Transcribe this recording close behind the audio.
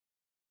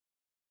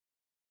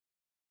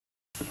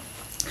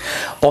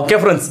Okay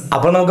friends,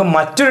 അപ്പോൾ നമുക്ക്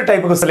മറ്റൊരു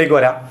ടൈപ്പ് ക്വസ്റ്റിലേക്ക്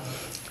വരാം.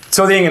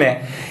 ചോദ്യം ഇങ്ങനെ: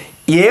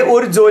 എ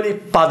ഒരു ജോലി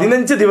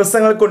 15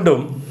 ദിവസങ്ങൾ കൊണ്ടും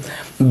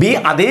ബി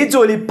അതേ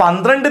ജോലി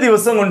 12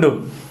 ദിവസം കൊണ്ടും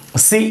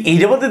സി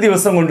 20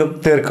 ദിവസം കൊണ്ടും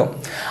തീർക്കും.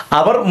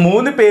 അവർ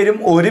 3 പേരും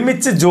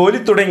ഒരുമിച്ച് ജോലി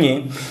തുടങ്ങി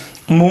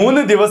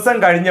 3 ദിവസം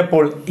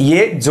കഴിഞ്ഞപ്പോൾ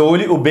എ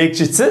ജോലി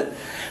ഉപേക്ഷിച്ച്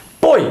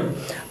പോയി.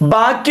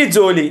 ബാക്കി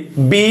ജോലി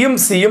ബിയും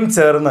സിയും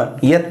ചേർന്ന്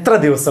എത്ര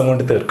ദിവസം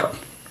കൊണ്ട് തീർക്കും?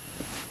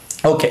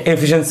 ഓക്കെ,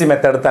 എഫിഷ്യൻസി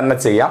മെത്തേഡ് തന്നെ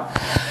ചെയ്യാം.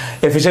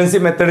 എഫിഷ്യൻസി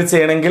മെത്തേഡ്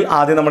ചെയ്യണമെങ്കിൽ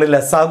ആദ്യം നമ്മൾ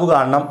ലെസ്സാഗു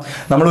കാണണം.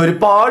 നമ്മൾ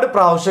ഒരുപാട്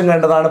പ്രാവശ്യം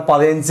കണ്ടതാണ്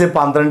 15,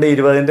 12,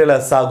 20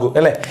 ലെസ്സാഗു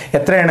അല്ലേ?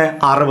 എത്രയാണ്?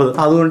 60.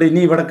 അതുകൊണ്ട്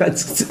ഇനി ഇവിടെ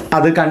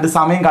അത് കണ്ട്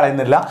സമയം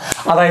കളയുന്നില്ല.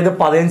 അതായത്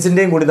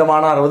 15ൻ്റെയും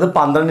ഗുണിതമാണ് 60,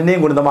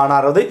 12ൻ്റെയും ഗുണിതമാണ്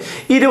 60,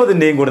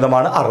 20ൻ്റെയും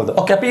ഗുണിതമാണ് 60.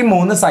 ഓക്കെ, അപ്പോൾ ഈ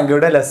 3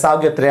 സംഖ്യയുടെ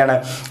ലെസ്സാഗു എത്രയാണ്?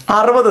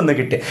 60 എന്ന്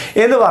കിട്ടി.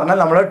 എന്ന് പറഞ്ഞാൽ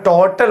നമ്മൾ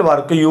ടോട്ടൽ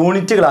വർക്ക്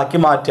യൂണിറ്റുകളാക്കി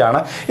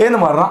മാറ്റുകയാണ്. എന്ന്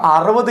പറഞ്ഞാൽ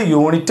 60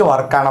 യൂണിറ്റ്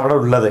വർക്കാണ് അവിടെ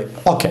ഉള്ളത്.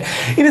 ഓക്കെ,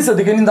 ഇനി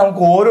ശ്രദ്ധിക്കുക, ഇനി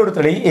നമുക്ക്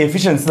ഓരോരുത്തരുടെയും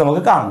എഫിഷ്യൻസി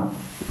നമുക്ക് കാണണം.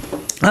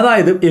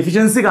 അതായത്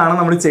എഫിഷ്യൻസി കാണാൻ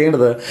നമ്മൾ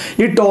ചെയ്യേണ്ടത്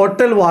ഈ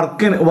ടോട്ടൽ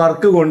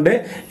വർക്ക് കൊണ്ട്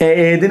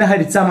ഏതിനെ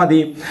ഹരിച്ചാൽ മതി?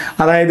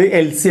 അതായത്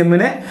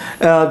LCMനെ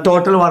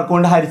ടോട്ടൽ വർക്ക്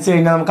കൊണ്ട് ഹരിച്ചു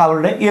കഴിഞ്ഞാൽ നമുക്ക്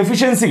അവരുടെ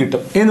എഫിഷ്യൻസി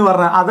കിട്ടും എന്ന്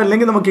പറഞ്ഞാൽ.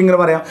 അതല്ലെങ്കിൽ നമുക്ക് ഇങ്ങനെ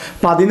പറയാം,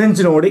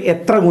 15നോട്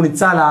എത്ര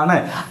ഗുണിച്ചാലാണ്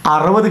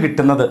 60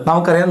 കിട്ടുന്നത്?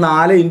 നമുക്കറിയാം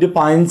 4 ×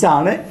 15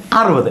 ആണ്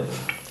 60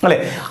 അല്ലേ?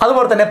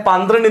 അതുപോലെ തന്നെ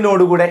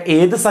 12നോട് കൂടെ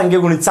ഏത് സംഖ്യ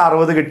ഗുണിച്ചാൽ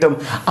 60 കിട്ടും?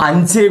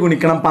 5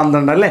 ഗുണിക്കണം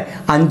 12 അല്ലേ?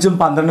 5ഉം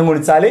 12ഉം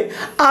ഗുണിച്ചാൽ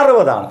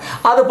 60 ആണ്.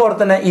 അതുപോലെ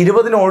തന്നെ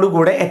 20നോട്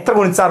കൂടെ എത്ര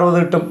ഗുണിച്ചാൽ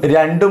 60 കിട്ടും?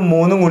 2ഉം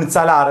 3ഉം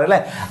ഗുണിച്ചാൽ 6 അല്ലേ?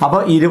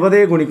 അപ്പോൾ 20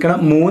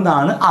 ഗുണിക്കണം 3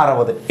 ആണ്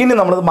 60. ഇനി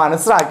നമ്മൾ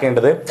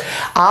മനസ്സിലാക്കേണ്ടത്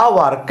ആ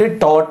വർക്ക്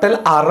ടോട്ടൽ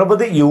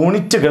 60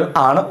 യൂണിറ്റുകൾ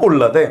ആണ്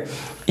ഉള്ളത്.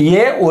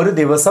 എ ഒരു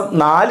ദിവസം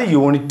 4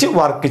 യൂണിറ്റ്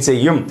വർക്ക്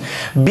ചെയ്യും,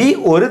 ബി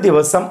ഒരു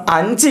ദിവസം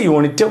 5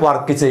 യൂണിറ്റ്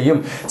വർക്ക് ചെയ്യും,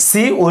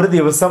 സി ഒരു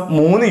ദിവസം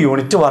 3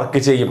 യൂണിറ്റ്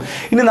വർക്ക് ചെയ്യും.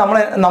 ഇനി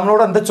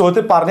നമ്മളോട് എന്താ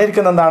ചോദ്യത്തിൽ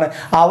പറഞ്ഞിരിക്കുന്നത് എന്താണ്?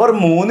 അവർ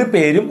 3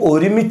 പേരും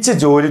ഒരുമിച്ച്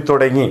ജോലി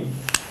തുടങ്ങി.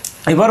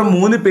 ഇവർ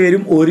 3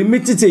 പേരും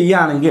ഒരുമിച്ച്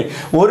ചെയ്യുകയാണെങ്കിൽ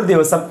ഒരു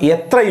ദിവസം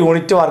എത്ര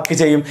യൂണിറ്റ് വർക്ക്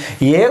ചെയ്യും?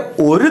 എ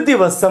ഒരു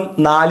ദിവസം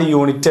 4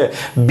 യൂണിറ്റ്,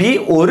 ബി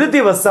ഒരു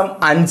ദിവസം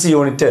 5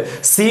 യൂണിറ്റ്,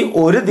 സി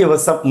ഒരു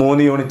ദിവസം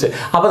 3 യൂണിറ്റ്.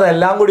 അപ്പോൾ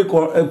അതെല്ലാം കൂടി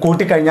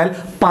കൂട്ടിക്കഴിഞ്ഞാൽ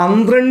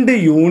 12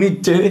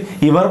 യൂണിറ്റ്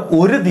ഇവർ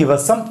ഒരു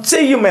ദിവസം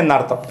ചെയ്യും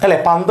എന്നർത്ഥം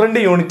അല്ലേ?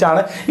 12 യൂണിറ്റ്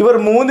ആണ് ഇവർ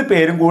 3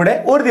 പേരും കൂടെ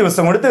ഒരു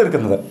ദിവസം കൊണ്ട്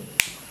തീർക്കുന്നത്.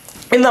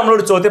 ഇന്ന്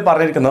നമ്മളോട് ചോദ്യം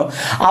പറഞ്ഞിരിക്കുന്നു,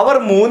 അവർ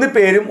 3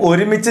 പേരും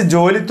ഒരുമിച്ച്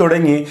ജോലി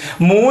തുടങ്ങി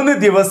 3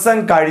 ദിവസം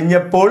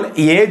കഴിഞ്ഞപ്പോൾ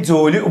എ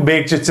ജോലി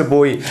ഉപേക്ഷിച്ച്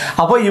പോയി.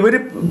 അപ്പോൾ ഇവർ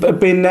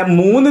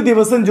 3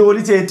 ദിവസം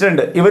ജോലി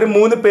ചെയ്തിട്ടുണ്ട്. ഇവർ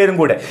 3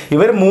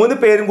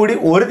 പേരും കൂടി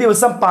ഒരു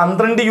ദിവസം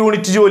 12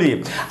 യൂണിറ്റ് ജോലി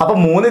ചെയ്യും. അപ്പോൾ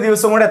 3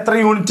 ദിവസം കൊണ്ട് എത്ര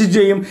യൂണിറ്റ്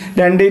ചെയ്യും?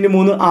 2 ×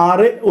 3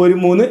 6, 1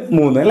 3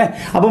 3 അല്ലേ?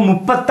 അപ്പോൾ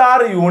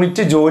 36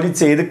 യൂണിറ്റ് ജോലി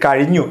ചെയ്ത്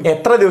കഴിഞ്ഞു.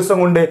 എത്ര ദിവസം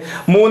കൊണ്ട്?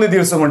 3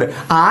 ദിവസം കൊണ്ട്.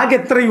 ആകെ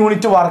എത്ര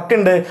യൂണിറ്റ് വർക്ക്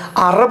ഉണ്ട്?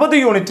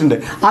 60 യൂണിറ്റ് ഉണ്ട്.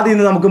 അതിൽ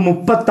നിന്ന് നമുക്ക്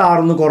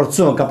 36 കുറച്ച്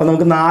നോക്കാം. അപ്പം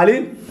നമുക്ക് 4,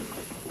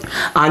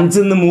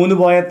 5 ന്ന് 3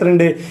 പോയ എത്ര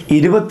ഉണ്ട്?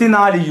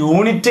 24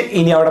 യൂണിറ്റ്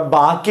ഇനി അവിടെ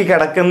ബാക്കി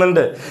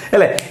കിടക്കുന്നുണ്ട്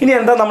അല്ലേ? ഇനി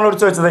എന്താ നമ്മളോട്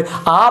ചോദിച്ചത്?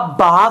 ആ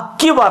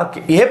ബാക്കി വർക്ക്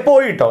എ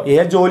പോയി കേട്ടോ, എ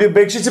ജോലി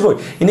ഉപേക്ഷിച്ച് പോയി.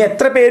 ഇനി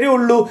എത്ര പേരേ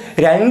ഉള്ളൂ?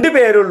 2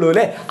 പേരുള്ളൂ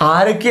അല്ലേ?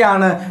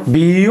 ആരൊക്കെയാണ്?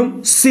 ബിയും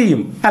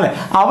സിയും അല്ലെ?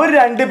 അവർ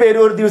 2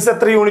 പേരും ഒരു ദിവസം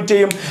എത്ര യൂണിറ്റ്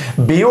ചെയ്യും?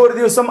 ബി ഒരു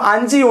ദിവസം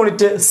 5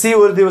 യൂണിറ്റ്, സി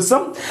ഒരു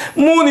ദിവസം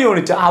 3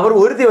 യൂണിറ്റ്. അവർ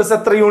ഒരു ദിവസം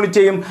എത്ര യൂണിറ്റ്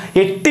ചെയ്യും?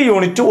 8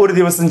 യൂണിറ്റ് ഒരു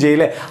ദിവസം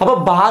ചെയ്യില്ലേ? അപ്പോൾ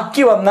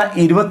ബാക്കി വന്ന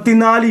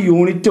 24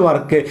 യൂണിറ്റ്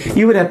വർക്ക്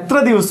ഇവർ എത്ര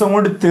ദിവസം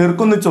കൊണ്ട്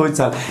തീർക്കുന്നു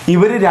ചോദിച്ചാൽ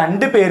ഇവർ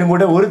 2 പേരും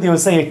കൂടെ ഒരു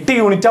ദിവസം 8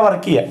 യൂണിറ്റ്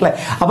വർക്ക് ചെയ്യുക അല്ലേ?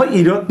 അപ്പോൾ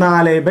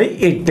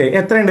 24/8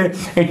 എത്രയുണ്ട്?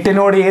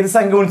 8നോട് ഏത്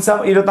സംഖ്യ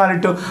ഗുണിച്ചാൽ 24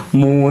 ഇട്ടു?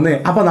 3.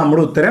 അപ്പോൾ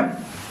നമ്മുടെ ഉത്തരം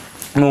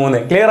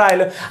 3. ക്ലിയർ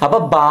ആയല്ലോ?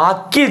 അപ്പോൾ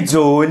ബാക്കി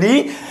ജോലി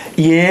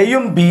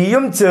എയും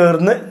ബിയും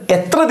ചേർന്ന്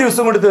എത്ര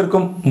ദിവസം കൊണ്ട്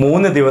തീർക്കും?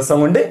 3 ദിവസം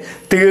കൊണ്ട്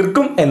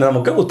തീർക്കും എന്ന്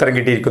നമുക്ക് ഉത്തരം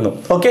കിട്ടിയിരിക്കുന്നു.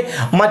 ഓക്കെ,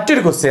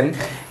 മറ്റൊരു ക്വസ്റ്റ്യൻ: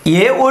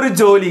 എ ഒരു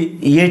ജോലി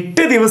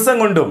 8 ദിവസം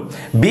കൊണ്ടും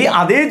ബി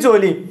അതേ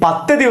ജോലി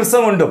 10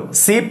 ദിവസം കൊണ്ടും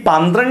സി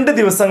 12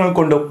 ദിവസങ്ങൾ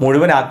കൊണ്ടും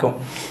മുഴുവനാക്കും.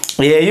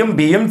 എയും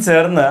ബിയും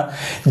ചേർന്ന്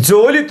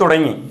ജോലി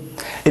തുടങ്ങി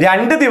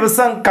 2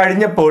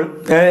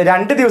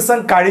 ദിവസം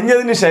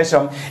കഴിഞ്ഞതിന്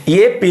ശേഷം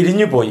എ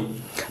പിരിഞ്ഞു പോയി.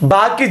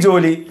 ബാക്കി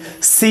ജോലി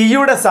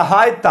സിയുടെ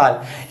സഹായത്താൽ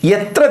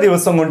എത്ര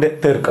ദിവസം കൊണ്ട്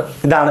തീർക്കും?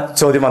 ഇതാണ്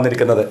ചോദ്യം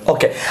വന്നിരിക്കുന്നത്.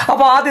 ഓക്കെ,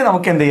 അപ്പോൾ ആദ്യം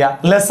നമുക്ക് എന്ത് ചെയ്യാം?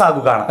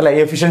 ലെസ്സാഗു കാണാം അല്ലെ?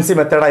 എഫിഷ്യൻസി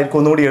മെത്തേഡ് ആയിരിക്കും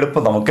ഒന്നുകൂടി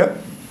എളുപ്പം. നമുക്ക്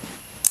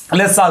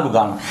ലെസ്സാഗു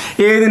കാണാം.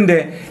 ഏതിൻ്റെ?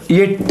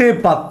 8,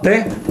 10,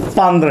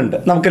 12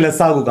 നമുക്ക്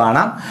ലെസ്സാഗു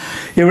കാണാം.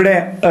 ഇവിടെ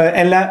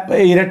എല്ലാ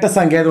ഇരട്ട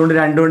സംഖ്യ ആയതുകൊണ്ട്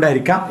 2 കൊണ്ട്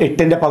ഹരിക്കാം.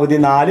 8ൻ്റെ പകുതി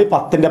 4,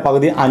 10ൻ്റെ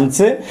പകുതി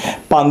 5,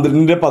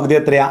 12ൻ്റെ പകുതി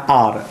എത്രയാ?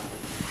 6.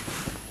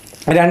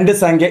 2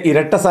 സംഖ്യ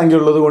ഇരട്ട സംഖ്യ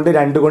ഉള്ളത് കൊണ്ട്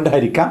 2 കൊണ്ട്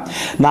ഹരിക്കാം.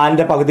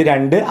 4ൻ്റെ പകുതി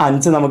 2,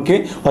 5 നമുക്ക്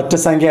ഒറ്റ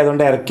സംഖ്യ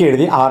ആയതുകൊണ്ട് ഇറക്കി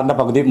എഴുതി. 6ൻ്റെ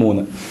പകുതി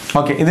 3.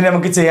 ഓക്കെ, ഇതിന്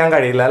നമുക്ക് ചെയ്യാൻ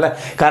കഴിയില്ല അല്ലേ?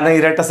 കാരണം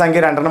ഇരട്ട സംഖ്യ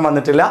 2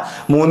 വന്നിട്ടില്ല,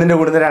 3ൻ്റെ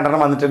കൂടുന്ന 2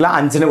 വന്നിട്ടില്ല,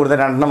 5ൻ്റെ കൂടുന്ന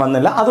 2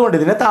 വന്നില്ല. അതുകൊണ്ട്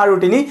ഇതിനെ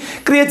താഴോട്ട് ഇനി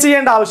ക്രിയേറ്റ്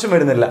ചെയ്യേണ്ട ആവശ്യം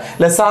വരുന്നില്ല.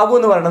 ലെസ്സാഗു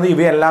എന്ന് പറയുന്നത്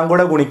ഇവയെല്ലാം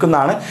കൂടെ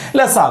ഗുണിക്കുന്നതാണ്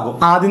ലെസ്സാഗു.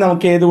 ആദ്യം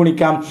നമുക്ക് ഏത്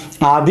ഗുണിക്കാം?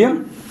 ആദ്യം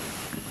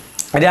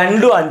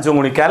രണ്ടും അഞ്ചും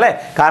ഗുണിക്കുക അല്ലേ,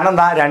 കാരണം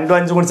എന്താ, രണ്ടും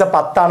അഞ്ചും ഗുണിച്ചാൽ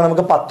 10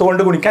 നമുക്ക് 10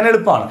 കൊണ്ട് ഗുണിക്കാൻ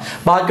എളുപ്പമാണ്.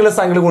 ബാക്കിയുള്ള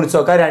സംഖ്യകൾ ഗുണിച്ച്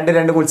നോക്കാം. 2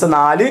 2 ഗുണിച്ചാൽ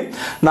 4,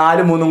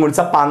 4 3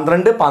 ഗുണിച്ചാൽ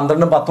 12,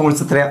 12 10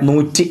 ഗുണിച്ചാൽ എത്രയാണ്,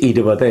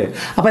 120.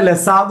 അപ്പൊ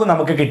ലസാഗു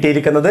നമുക്ക്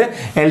കിട്ടിയിരിക്കുന്നത്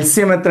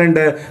LCM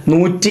എത്രയുണ്ട്,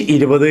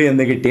 120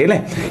 എന്ന് കിട്ടി അല്ലേ.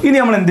 ഇനി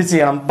നമ്മൾ എന്ത്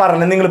ചെയ്യണം,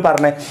 നിങ്ങൾ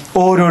പറഞ്ഞേ,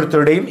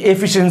 ഓരോരുത്തരുടെയും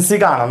എഫിഷ്യൻസി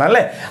കാണണം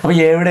അല്ലേ. അപ്പൊ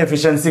എയുടെ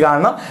എഫിഷ്യൻസി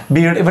കാണണം,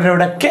 ബിയുടെ,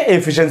 ഇവരുടെ ഒക്കെ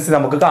എഫിഷ്യൻസി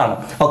നമുക്ക് കാണും.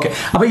 ഓക്കെ,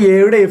 അപ്പൊ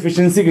എയുടെ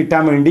എഫിഷ്യൻസി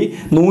കിട്ടാൻ വേണ്ടി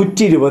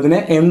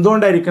 120നെ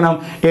എന്തുകൊണ്ടായിരിക്കണം,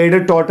 എയുടെ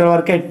ടോട്ടൽ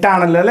വർക്ക് 8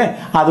 ആണല്ലോ അല്ലേ,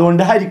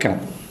 അതുകൊണ്ട് ഹരിക്കണം.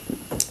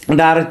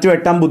 ഡയറക്റ്റ്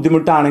വെട്ടാൻ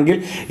ബുദ്ധിമുട്ടാണെങ്കിൽ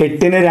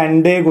 8നെ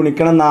 2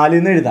 ഗുണിക്കണം 4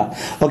 എന്ന് എഴുതാം.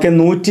 ഓക്കെ,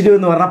 120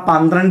 എന്ന് പറഞ്ഞാൽ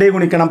 12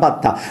 ഗുണിക്കണം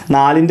 10,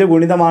 4ന്റെ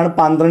ഗുണിതമാണ്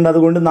 12,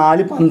 അതുകൊണ്ട്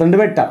 4 12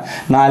 വെട്ടാം.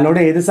 4നോട്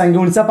ഏത് സംഖ്യ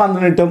ഗുണിച്ചാൽ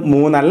 12 കിട്ടും,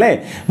 3 അല്ലേ,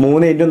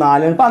 3 ×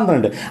 4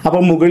 12.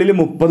 അപ്പോൾ മുകളിൽ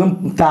 30ഉം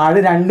താഴെ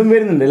 2ഉം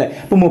വരുന്നുണ്ട് അല്ലേ.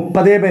 അപ്പോൾ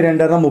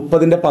 30/2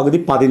 30ന്റെ പകുതി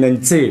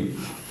 15,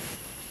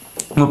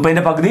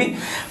 30ന്റെ പകുതി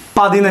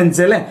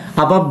 15 അല്ലേ.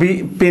 അപ്പൊ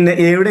പിന്നെ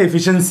എയുടെ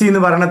എഫിഷ്യൻസി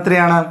എന്ന് പറയുന്നത്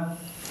എത്രയാണ്,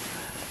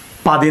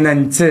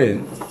 15.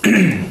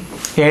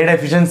 എയുടെ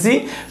എഫിഷ്യൻസി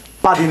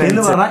 15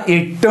 എന്ന് പറഞ്ഞാൽ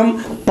 8ഉം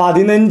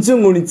 15ഉം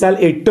ഗുണിച്ചാൽ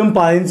 8ഉം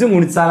 15ഉം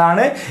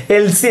ഗുണിച്ചാലാണ്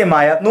LCM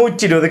ആയ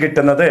 120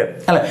 കിട്ടുന്നത്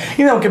അല്ലെ.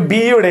 ഇനി നമുക്ക്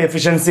ബിയുടെ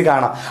എഫിഷ്യൻസി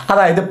കാണാം.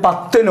 അതായത്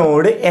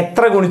 10നോട്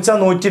എത്ര ഗുണിച്ചാൽ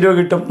 120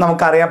 കിട്ടും,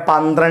 നമുക്കറിയാം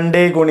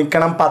 12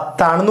 ഗുണിക്കണം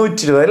 10 ആണ്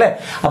 120 അല്ലേ.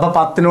 അപ്പൊ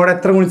 10നോട്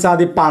എത്ര ഗുണിച്ചാൽ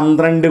മതി,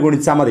 12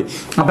 ഗുണിച്ചാൽ മതി.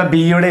 അപ്പൊ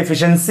ബിയുടെ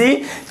എഫിഷ്യൻസി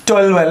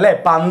 12 അല്ലേ,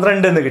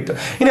 12 എന്ന് കിട്ടും.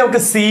 ഇനി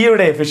നമുക്ക്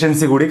സിയുടെ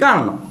എഫിഷ്യൻസി കൂടി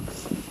കാണണം.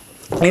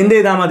 എന്ത്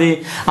ചെയ്താൽ മതി,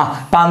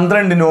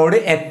 12നോട്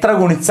എത്ര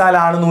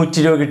ഗുണിച്ചാലാണ്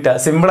 120 കിട്ടുക,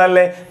 സിമ്പിൾ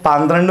അല്ലേ,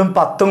 12ഉം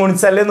 10ഉം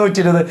ഗുണിച്ചാലേ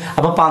 120.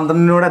 അപ്പൊ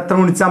 12നോട് എത്ര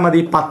ഗുണിച്ചാൽ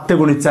മതി, 10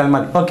 ഗുണിച്ചാൽ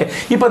മതി. ഓക്കെ,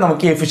 ഇപ്പൊ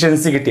നമുക്ക്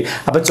എഫിഷ്യൻസി കിട്ടി.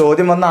 അപ്പൊ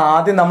ചോദ്യം വന്ന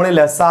ആദ്യം നമ്മൾ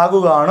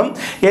ലസാഗു കാണും,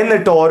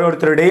 എന്നിട്ട്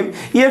ഓരോരുത്തരുടെയും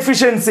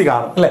എഫിഷ്യൻസി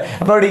കാണും അല്ലെ.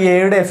 അപ്പൊ അവിടെ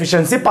എയുടെ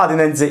എഫിഷ്യൻസി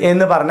 15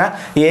 എന്ന് പറഞ്ഞാൽ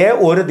എ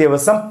ഒരു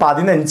ദിവസം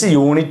 15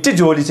 യൂണിറ്റ്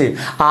ജോലി ചെയ്യും.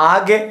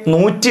 ആകെ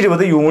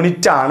 120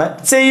 യൂണിറ്റ് ആണ്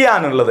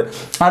ചെയ്യാനുള്ളത്.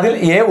 അതിൽ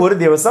എ ഒരു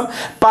ദിവസം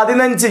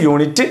 15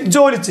 യൂണിറ്റ്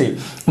ജോലി ചെയ്യും.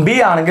 ബി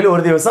ആണെങ്കിൽ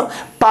ഒരു ദിവസം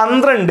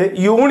 12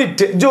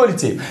 യൂണിറ്റ് ജോലി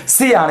ചെയ്യും.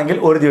 സി ആണെങ്കിൽ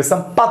ഒരു ദിവസം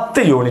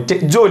 10 യൂണിറ്റ്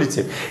ജോലി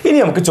ചെയ്യും. ഇനി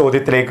നമുക്ക്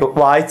ചോദ്യത്തിലേക്ക്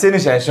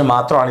വായിച്ചതിന് ശേഷം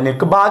മാത്രമാണ്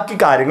നിങ്ങൾക്ക് ബാക്കി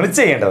കാര്യങ്ങൾ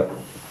ചെയ്യേണ്ടത്.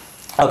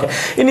 ഓക്കെ,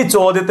 ഇനി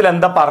ചോദ്യത്തിൽ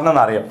എന്താ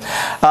പറഞ്ഞതെന്നറിയാം.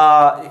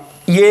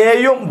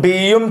 എയും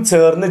ബിയും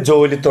ചേർന്ന്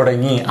ജോലി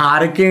തുടങ്ങി.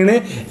 ആരൊക്കെയാണ്,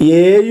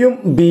 എയും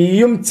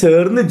ബിയും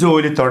ചേർന്ന്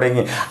ജോലി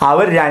തുടങ്ങി.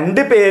 അവർ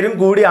 2 പേരും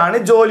കൂടിയാണ്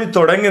ജോലി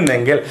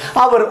തുടങ്ങുന്നെങ്കിൽ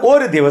അവർ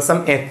ഒരു ദിവസം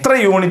എത്ര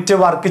യൂണിറ്റ്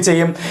വർക്ക്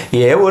ചെയ്യും,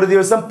 എ ഒരു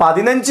ദിവസം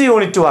 15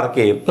 യൂണിറ്റ് വർക്ക്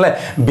ചെയ്യും അല്ലെ,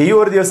 ബി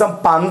ഒരു ദിവസം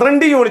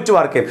 12 യൂണിറ്റ്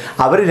വർക്ക് ചെയ്യും.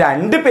 അവർ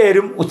 2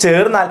 പേരും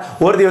ചേർന്നാൽ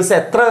ഒരു ദിവസം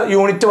എത്ര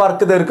യൂണിറ്റ്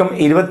വർക്ക് തീർക്കും,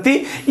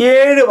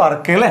 27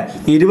 വർക്ക് അല്ലെ,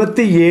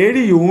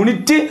 27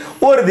 യൂണിറ്റ്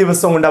ഒരു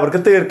ദിവസം കൊണ്ട്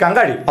അവർക്ക് തീർക്കാൻ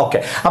കഴിയും.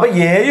 ഓക്കെ, അപ്പൊ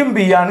എയും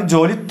ബി ആണ്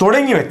ജോലി തുടങ്ങി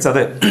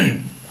വെച്ചത്.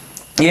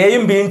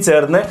 എയും ബിയും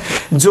ചേർന്ന്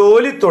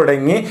ജോലി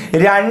തുടങ്ങി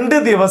 2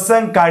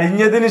 ദിവസം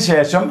കഴിഞ്ഞതിന്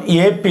ശേഷം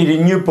എ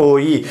പിരിഞ്ഞു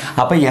പോയി.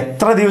 അപ്പൊ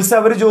എത്ര ദിവസം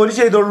അവർ ജോലി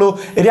ചെയ്തുള്ളൂ,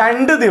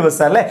 2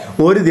 ദിവസം അല്ലെ.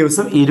 ഒരു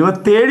ദിവസം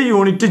 27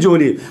 യൂണിറ്റ്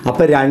ജോലി.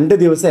 അപ്പൊ 2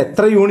 ദിവസം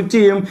എത്ര യൂണിറ്റ്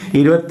ചെയ്യും,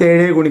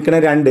 27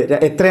 ഗുണിക്കണം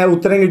 2, എത്രയാ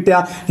ഉത്തരം കിട്ടുക,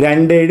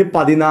 2 7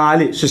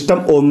 14, ശിഷ്ടം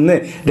 1,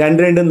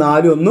 2 2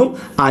 4 1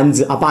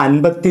 5. അപ്പൊ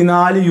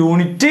 54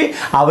 യൂണിറ്റ്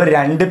അവർ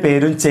 2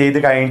 പേരും ചെയ്ത്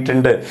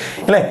കഴിഞ്ഞിട്ടുണ്ട്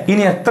അല്ലെ.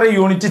 ഇനി എത്ര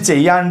യൂണിറ്റ്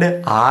ചെയ്യാണ്ട്,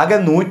 ആകെ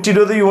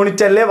 120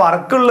 യൂണിറ്റ് അല്ലേ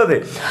വർക്ക് ഉള്ളത്,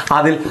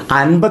 അതിൽ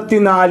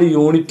 54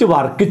 യൂണിറ്റ്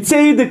വർക്ക്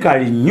ചെയ്ത്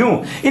കഴിഞ്ഞു.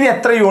 ഇനി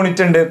എത്ര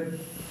യൂണിറ്റ് ഉണ്ട്,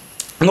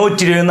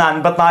 120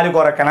 54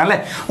 കുറക്കണം അല്ലേ.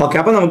 ഓക്കെ,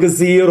 അപ്പൊ നമുക്ക്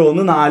 0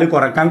 4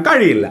 കുറക്കാൻ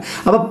കഴിയില്ല.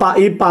 അപ്പൊ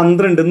ഈ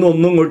 12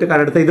 1 ഇങ്ങോട്ട്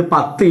കണ്ടെടുത്ത ഇത്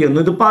 10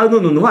 എന്നും ഇത്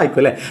 11 വായിക്കും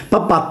അല്ലെ. അപ്പൊ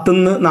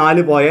 10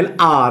 4 പോയാൽ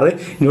 6,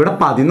 ഇനി ഇവിടെ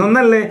 11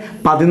 അല്ലേ,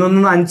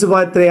 11 5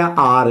 പോയാൽ എത്രയാ,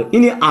 6.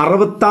 ഇനി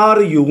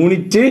 66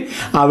 യൂണിറ്റ്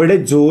അവിടെ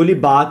ജോലി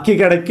ബാക്കി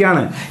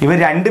കിടക്കുകയാണ്. ഇവർ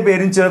 2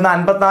 പേരും ചേർന്ന്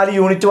 54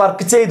 യൂണിറ്റ്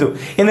വർക്ക് ചെയ്തു.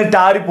 എന്നിട്ട്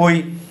ആര്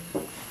പോയി,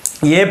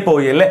 എ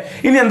പോയി അല്ലേ.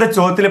 ഇനി എന്താ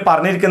ചോദ്യത്തിൽ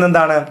പറഞ്ഞിരിക്കുന്നത്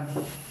എന്താണ്,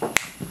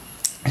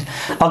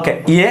 ഓക്കെ,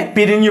 എ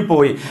പിരിഞ്ഞു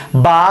പോയി.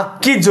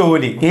 ബാക്കി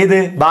ജോലി ഏത്,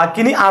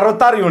 ബാക്കി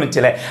 66 യൂണിറ്റ്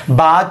അല്ലെ.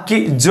 ബാക്കി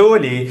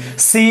ജോലി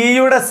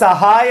സിയുടെ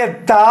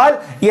സഹായത്താൽ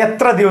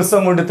എത്ര ദിവസം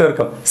കൊണ്ട്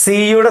തീർക്കും,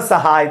 സിയുടെ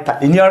സഹായത്താൽ.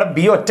 ഇനി അവിടെ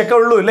ബി ഒറ്റക്കെ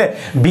ഉള്ളൂ അല്ലേ,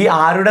 ബി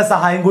ആരുടെ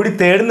സഹായം കൂടി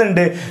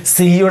തേടുന്നുണ്ട്,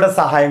 സിയുടെ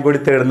സഹായം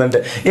കൂടി തേടുന്നുണ്ട്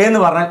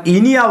എന്ന് പറഞ്ഞാൽ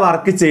ഇനി ആ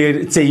വർക്ക്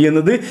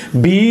ചെയ്യുന്നത്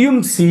ബിയും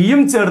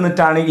സിയും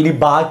ചേർന്നിട്ടാണ് ഇനി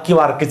ബാക്കി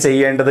വർക്ക്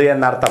ചെയ്യേണ്ടത്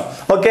എന്നർത്ഥം.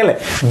 ഓക്കെ അല്ലേ.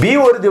 ബി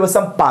ഒരു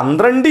ദിവസം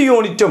 12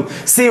 യൂണിറ്റും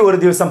സി ഒരു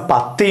ദിവസം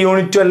 10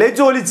 യൂണിറ്റും അല്ലേ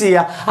ജോലി ചെയ്യുക.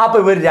 അപ്പൊ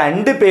ഇവർ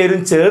 2 പേരും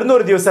ചേർന്ന്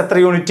ഒരു ദിവസം എത്ര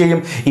യൂണിറ്റ് ചെയ്യും,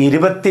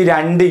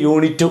 22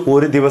 യൂണിറ്റ്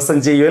ഒരു ദിവസം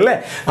ചെയ്യും അല്ലേ.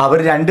 അവർ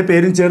 2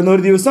 പേരും ചേർന്ന്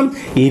ഒരു ദിവസം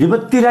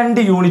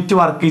 22 യൂണിറ്റ്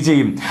വർക്ക്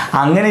ചെയ്യും.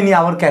 അങ്ങനെ ഇനി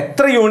അവർക്ക്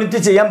എത്ര യൂണിറ്റ്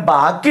ചെയ്യാൻ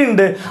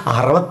ബാക്കിയുണ്ട്,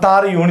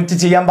 66 യൂണിറ്റ്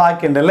ചെയ്യാൻ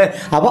ബാക്കിയുണ്ട് അല്ലേ.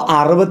 അപ്പൊ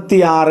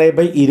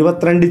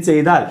 66/22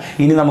 ചെയ്താൽ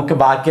ഇനി നമുക്ക്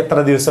ബാക്കി എത്ര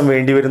ദിവസം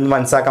വേണ്ടി വരും എന്ന്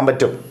മനസ്സിലാക്കാൻ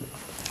പറ്റും.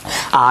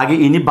 ആകെ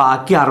ഇനി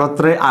ബാക്കി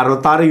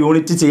 66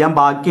 യൂണിറ്റ് ചെയ്യാൻ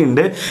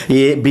ബാക്കിയുണ്ട്.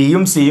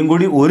 ബിയും സിയും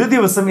കൂടി ഒരു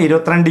ദിവസം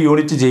 22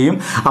 യൂണിറ്റ് ചെയ്യും.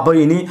 അപ്പോൾ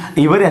ഇനി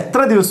ഇവർ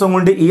എത്ര ദിവസം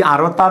കൊണ്ട് ഈ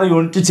 66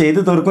 യൂണിറ്റ് ചെയ്ത്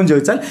തീർക്കും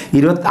ചോദിച്ചാൽ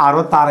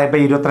 66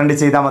 ഇപ്പം 22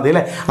 ചെയ്താൽ മതി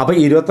അല്ലേ. അപ്പോൾ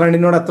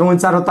 22നോട് എത്ര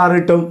ഗുണിച്ച് 66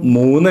 കിട്ടും?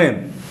 3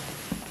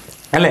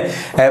 അല്ലേ.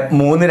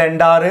 3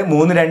 2 6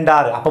 3 2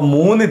 6. അപ്പം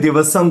 3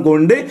 ദിവസം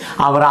കൊണ്ട്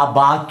അവർ ആ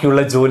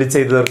ബാക്കിയുള്ള ജോലി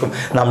ചെയ്തു തീർക്കും.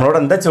 നമ്മളോട്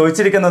എന്താ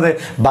ചോദിച്ചിരിക്കുന്നത്?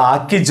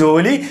 ബാക്കി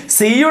ജോലി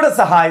സിയുടെ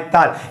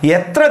സഹായത്താൽ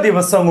എത്ര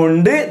ദിവസം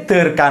കൊണ്ട്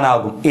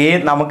തീർക്കാനാകും?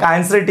 നമുക്ക്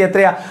ആൻസർ കിട്ടി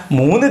എത്രയാ?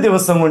 3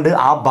 ദിവസം കൊണ്ട്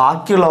ആ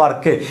ബാക്കിയുള്ള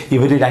വർക്ക്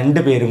ഇവർ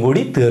 2 പേരും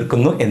കൂടി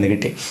തീർക്കുന്നു എന്ന്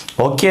കിട്ടി.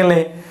 ഓക്കെ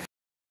അല്ലേ?